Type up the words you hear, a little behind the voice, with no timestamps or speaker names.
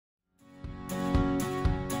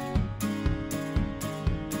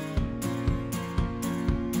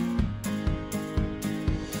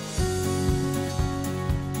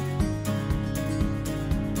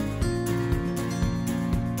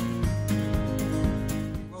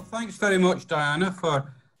thanks very much, Diana,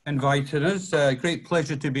 for inviting us. Great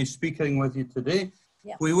pleasure to be speaking with you today.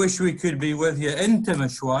 Yeah. We wish we could be with you in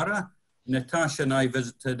Timisoara. Natasha and I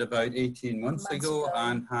visited about 18 months ago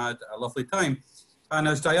and had a lovely time. And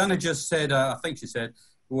as Diana just said, I think she said,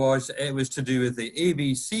 it was to do with the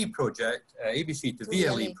ABC project, ABC to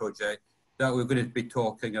VLE project that we're going to be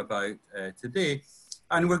talking about today.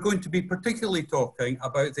 And we're going to be particularly talking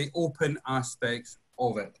about the open aspects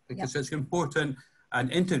of it, because it's an important and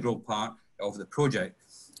integral part of the project.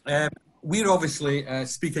 We're obviously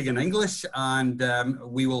speaking in English, and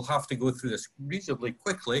we will have to go through this reasonably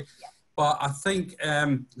quickly, but I think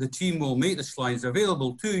the team will make the slides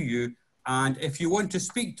available to you, and if you want to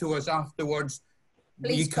speak to us afterwards,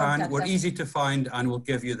 please you can. We're us. Easy to find, and we'll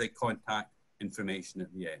give you the contact information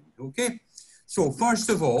at the end, okay? So first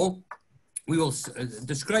of all, we will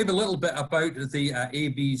describe a little bit about the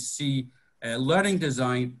ABC learning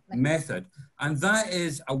design method, and that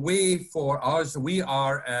is a way for us. We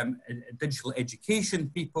are digital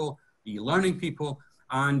education people, e-learning people,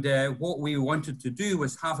 and what we wanted to do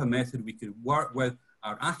was have a method we could work with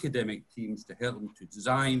our academic teams to help them to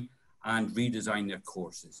design and redesign their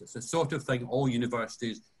courses. It's the sort of thing all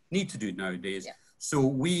universities need to do nowadays. So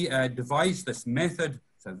we devised this method.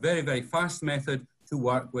 It's a very, very fast method to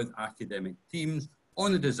work with academic teams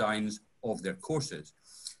on the designs of their courses.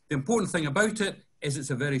 The important thing about it is it's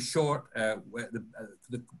a very short,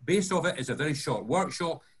 the base of it is a very short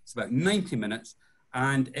workshop. It's about 90 minutes,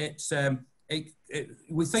 and it's,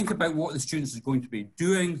 we think about what the students are going to be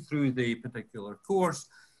doing through the particular course.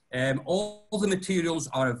 All the materials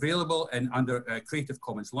are available under Creative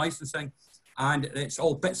Commons licensing, and it's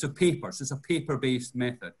all bits of paper, so it's a paper-based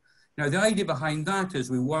method. Now, the idea behind that is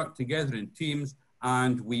we work together in teams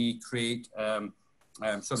and we create, sorry,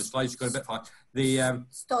 the slides got a bit far. The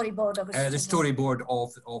storyboard of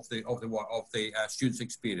the student's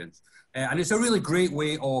experience, and it's a really great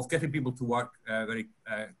way of getting people to work very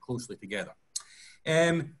closely together.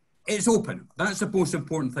 It's open. That's the most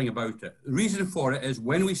important thing about it. The reason for it is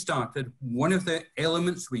when we started, one of the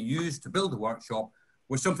elements we used to build the workshop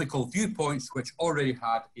was something called Viewpoints, which already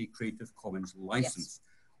had a Creative Commons license.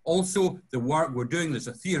 Also, the work we're doing, there's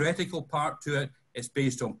a theoretical part to it. It's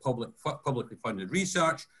based on publicly funded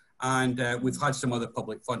research, and we've had some other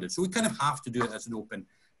public funded. So we kind of have to do it as an open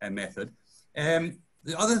method.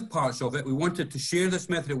 The other parts of it, we wanted to share this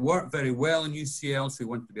method. It worked very well in UCL, so we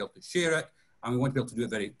wanted to be able to share it, and we want to be able to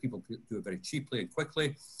do it people do it very cheaply and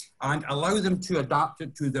quickly, and allow them to adapt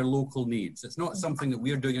it to their local needs. It's not something that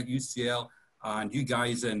we're doing at UCL, and you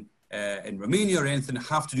guys in Romania or anything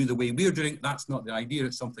have to do the way we're doing it. That's not the idea.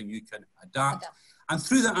 It's something you can adapt. And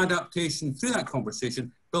through that adaptation, through that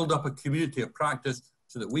conversation, build up a community of practice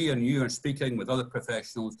so that we and you are speaking with other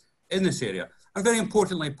professionals in this area. And very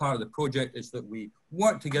importantly, part of the project is that we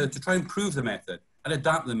work together to try and improve the method and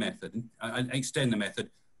adapt the method and extend the method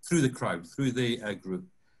through the crowd, through the group,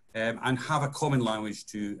 and have a common language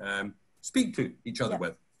to speak to each other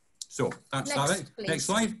with. So that's that. Next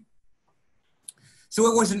slide.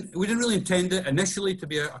 So we didn't really intend it initially to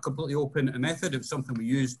be a completely open method. It was something we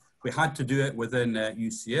used. We had to do it within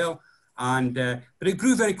UCL, but it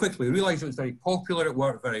grew very quickly. We realized it was very popular, it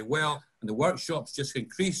worked very well, and the workshops just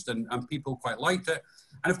increased, and people quite liked it.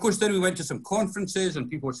 And of course, then we went to some conferences, and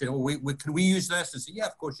people were saying, oh, can we use this? And I said, yeah,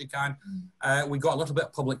 of course you can. We got a little bit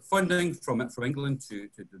of public funding from England to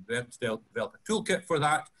develop a toolkit for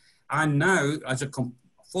that. And now, as a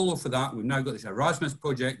follow for that, we've now got this Erasmus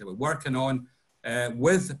project that we're working on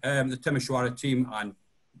with the Timisoara team and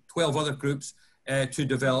 12 other groups to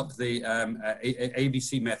develop the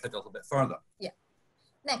ABC method a little bit further. Yeah.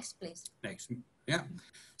 Next, please. Next. Yeah.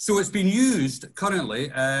 So it's been used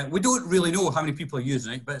currently. We don't really know how many people are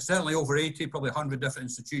using it, but certainly over 80, probably 100 different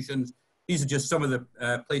institutions. These are just some of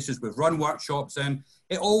the places we've run workshops in.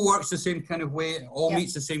 It all works the same kind of way. It all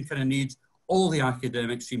meets the same kind of needs. All the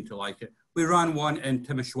academics seem to like it. We ran one in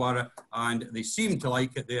Timisoara, and they seem to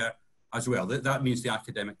like it there as well. That means the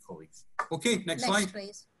academic colleagues. Okay, next slide.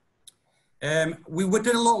 Please. We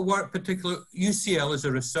did a lot of work, particularly UCL is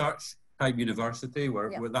a research type university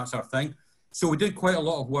where that's our thing. So we did quite a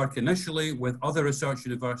lot of work initially with other research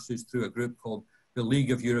universities through a group called the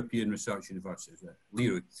League of European Research Universities,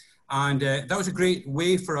 LERU. And that was a great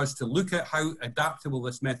way for us to look at how adaptable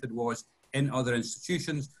this method was in other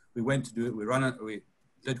institutions. We went to do it, we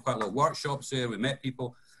did quite a lot of workshops there, we met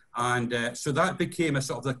people. And so that became a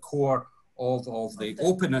sort of the core of the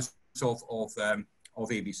openness of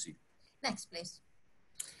ABC. Next, please.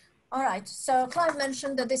 All right, so Clive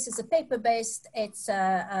mentioned that this is a paper-based, it's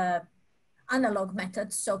analog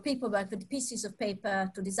method, so people work with pieces of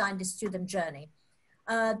paper to design the student journey.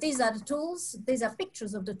 These are the tools. These are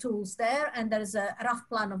pictures of the tools there, and there is a rough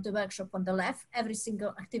plan of the workshop on the left. Every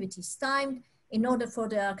single activity is timed in order for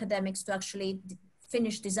the academics to actually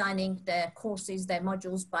finish designing their courses, their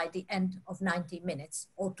modules by the end of 90 minutes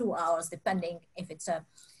or 2 hours, depending if it's a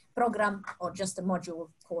program or just a module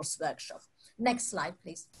course workshop. Next slide,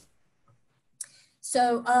 please.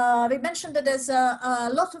 So we mentioned that there's a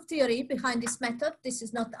lot of theory behind this method. This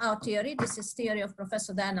is not our theory. This is theory of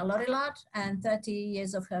Professor Diana Lorillard and 30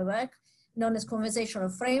 years of her work, known as conversational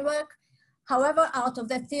framework. However, out of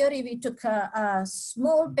that theory, we took a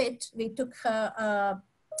small bit. We took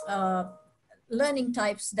learning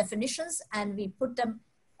types definitions, and we put them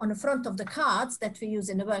on the front of the cards that we use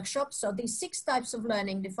in the workshop. So these 6 types of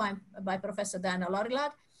learning defined by Professor Diana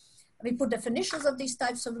Lorillard. We put definitions of these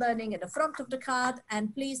types of learning at the front of the card.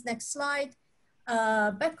 And please, next slide.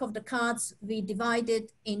 Back of the cards, we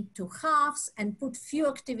divided into halves and put few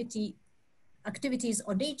activities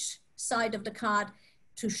on each side of the card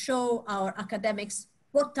to show our academics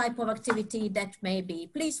what type of activity that may be.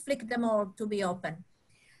 Please flick them all to be open.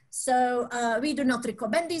 So we do not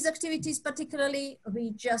recommend these activities particularly. We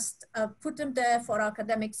just put them there for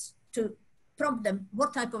academics to prompt them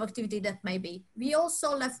what type of activity that may be. We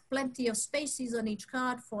also left plenty of spaces on each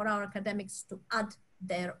card for our academics to add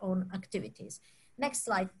their own activities. Next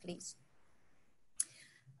slide, please.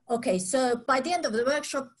 Okay, so by the end of the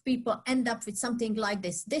workshop, people end up with something like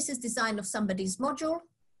this. This is design of somebody's module.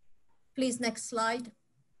 Please, next slide.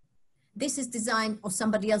 This is design of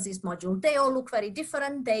somebody else's module. They all look very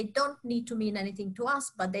different. They don't need to mean anything to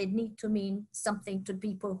us, but they need to mean something to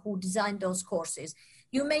people who designed those courses.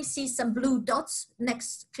 You may see some blue dots.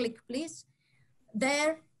 Next click, please.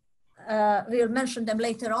 There, we'll mention them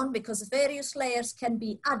later on because various layers can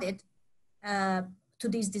be added to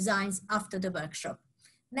these designs after the workshop.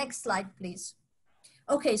 Next slide, please.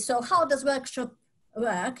 Okay, so how does workshop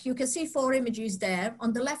work? You can see 4 images there.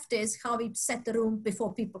 On the left is how we set the room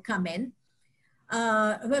before people come in.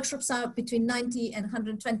 Workshops are between 90 and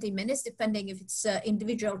 120 minutes, depending if it's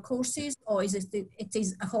individual courses or it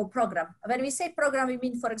is a whole program. When we say program, we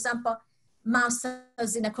mean, for example,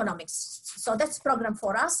 Masters in Economics. So that's program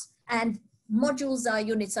for us, and modules are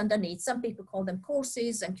units underneath. Some people call them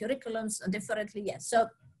courses and curriculums and differently, yes. So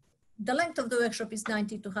the length of the workshop is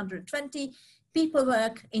 90 to 120. People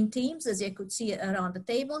work in teams, as you could see around the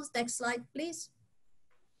tables. Next slide, please.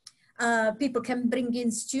 People can bring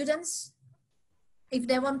in students if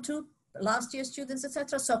they want to, last year students,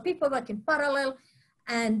 etc. So people work in parallel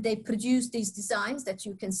and they produce these designs that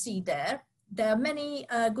you can see there. There are many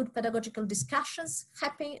good pedagogical discussions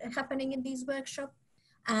happening in these workshops.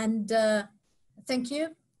 And thank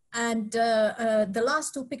you. And the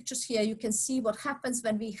last 2 pictures here, you can see what happens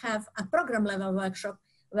when we have a program level workshop,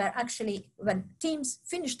 where actually when teams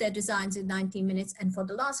finish their designs in 90 minutes, and for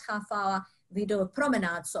the last half hour, we do a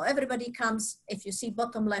promenade. So everybody comes, if you see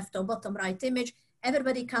bottom left or bottom right image,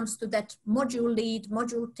 everybody comes to that module lead,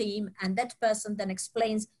 module team, and that person then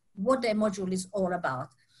explains what their module is all about.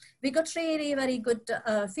 We got really very good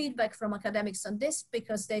feedback from academics on this,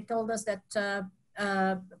 because they told us that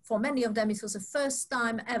for many of them, it was the first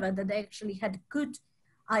time ever that they actually had good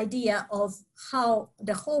idea of how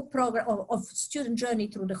the whole program of student journey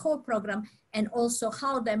through the whole program, and also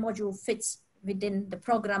how their module fits within the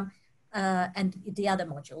program and the other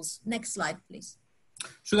modules. Next slide, please.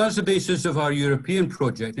 So that's the basis of our European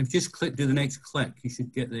project. If you just do the next click, you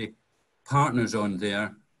should get the partners on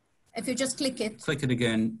there. If you just click it. Click it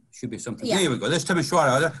again, should be something. Yeah. There we go, there's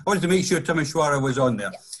Timisoara. I wanted to make sure Timisoara was on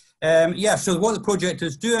there. Yeah. So what the project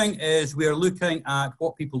is doing is we are looking at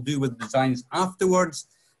what people do with designs afterwards,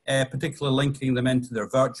 particularly linking them into their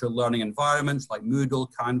virtual learning environments like Moodle,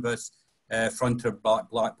 Canvas, Fronter,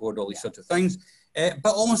 Blackboard, all these sorts of things.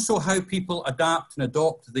 But also how people adapt and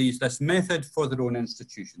adopt this method for their own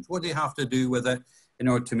institutions, what they have to do with it in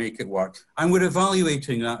order to make it work. And we're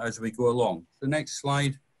evaluating that as we go along. The next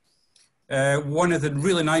slide. One of the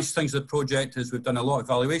really nice things of the project is we've done a lot of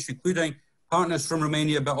evaluation, including partners from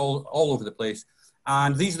Romania, but all over the place.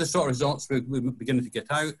 And these are the sort of results we're beginning to get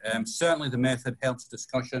out. Certainly the method helps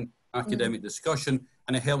discussion, academic discussion,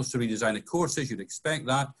 and it helps to redesign the courses, you'd expect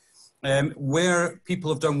that. Where people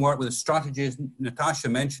have done work with the strategies, Natasa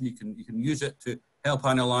mentioned you can use it to help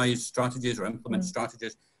analyze strategies or implement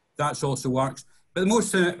strategies. That also works. But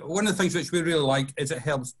one of the things which we really like is it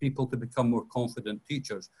helps people to become more confident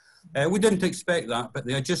teachers. We didn't expect that, but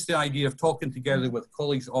just the idea of talking together with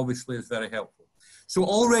colleagues obviously is very helpful. So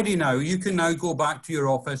already now, you can now go back to your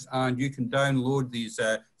office and you can download these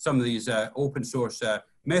some of these open source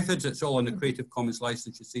methods. It's all on the Creative Commons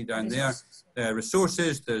license you see down there.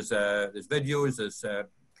 Resources, there's videos, there's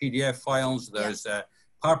PDF files, there's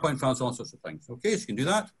PowerPoint files, all sorts of things. Okay, so you can do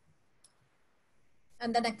that.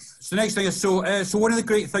 And the next. So the next thing is, so one of the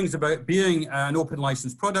great things about being an open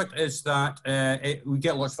license product is that we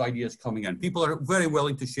get lots of ideas coming in. People are very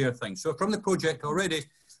willing to share things. So from the project already,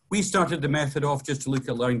 we started the method off just to look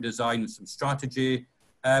at learning design and some strategy.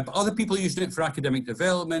 But other people are using it for academic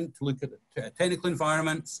development, to look at the technical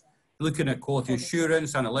environments, looking at quality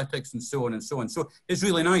assurance, analytics, and so on and so on. So it's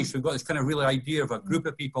really nice. We've got this kind of really idea of a group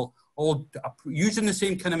of people all using the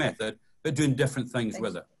same kind of method, but doing different things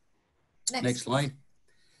with it. Next slide.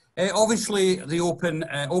 Obviously, the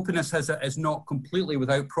openness is not completely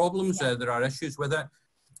without problems. There are issues with it.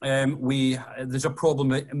 There's a problem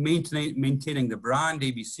maintaining the brand.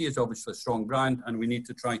 ABC is obviously a strong brand, and we need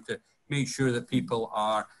to try to make sure that people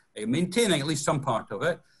are maintaining at least some part of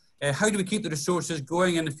it. How do we keep the resources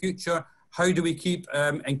going in the future? How do we keep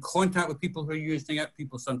in contact with people who are using it?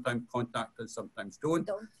 People sometimes contact us, sometimes don't.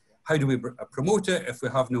 How do we promote it if we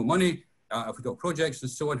have no money? If we've got projects and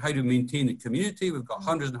so on, how do we maintain the community? We've got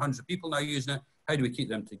hundreds and hundreds of people now using it. How do we keep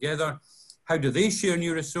them together? How do they share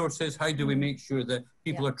new resources? How do we make sure that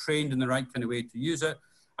people are trained in the right kind of way to use it?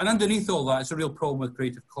 And underneath all that, it's a real problem with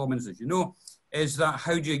Creative Commons, as you know, is that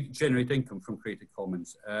how do you generate income from Creative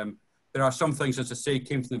Commons? There are some things, as I say,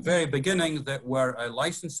 came from the very beginning that were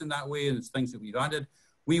licensed in that way, and there's things that we've added.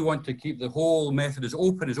 We want to keep the whole method as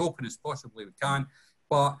open as possibly we can,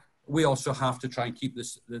 but we also have to try and keep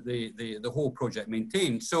this the whole project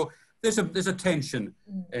maintained. So there's a tension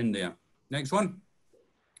in there. Next one.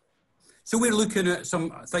 So we're looking at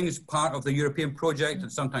some things part of the European project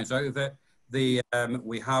and sometimes out of it.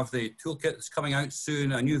 We have the toolkit that's coming out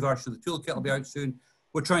soon. A new version of the toolkit will be out soon.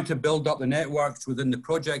 We're trying to build up the networks within the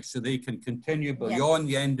project so they can continue beyond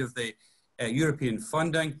the end of the European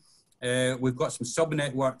funding. We've got some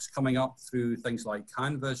sub-networks coming up through things like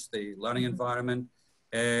Canvas, the learning environment.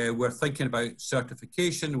 We're thinking about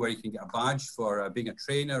certification, where you can get a badge for being a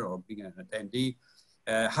trainer or being an attendee.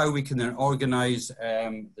 How we can then organize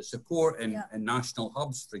the support in national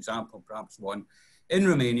hubs, for example, perhaps one in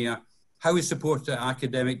Romania. How we support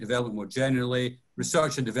academic development more generally,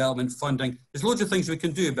 research and development funding. There's loads of things we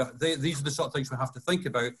can do, but these are the sort of things we have to think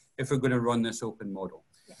about if we're going to run this open model.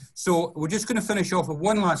 So we're just going to finish off with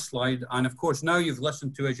one last slide. And of course, now you've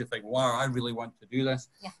listened to us, you think, wow, I really want to do this.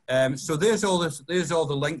 So there's all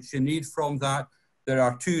the links you need from that. There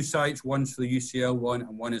are two sites, one's for the UCL one,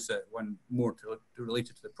 and one is one more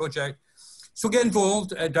related to the project. So get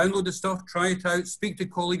involved, download the stuff, try it out, speak to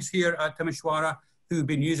colleagues here at Timisoara who've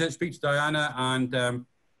been using it, speak to Diana and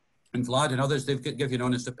Vlad and others, they'll give you an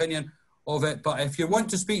honest opinion of it. But if you want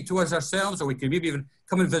to speak to us ourselves, or we can maybe even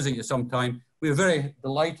come and visit you sometime, we're very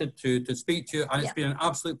delighted to speak to you, and it's been an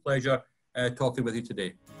absolute pleasure talking with you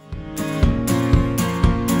today.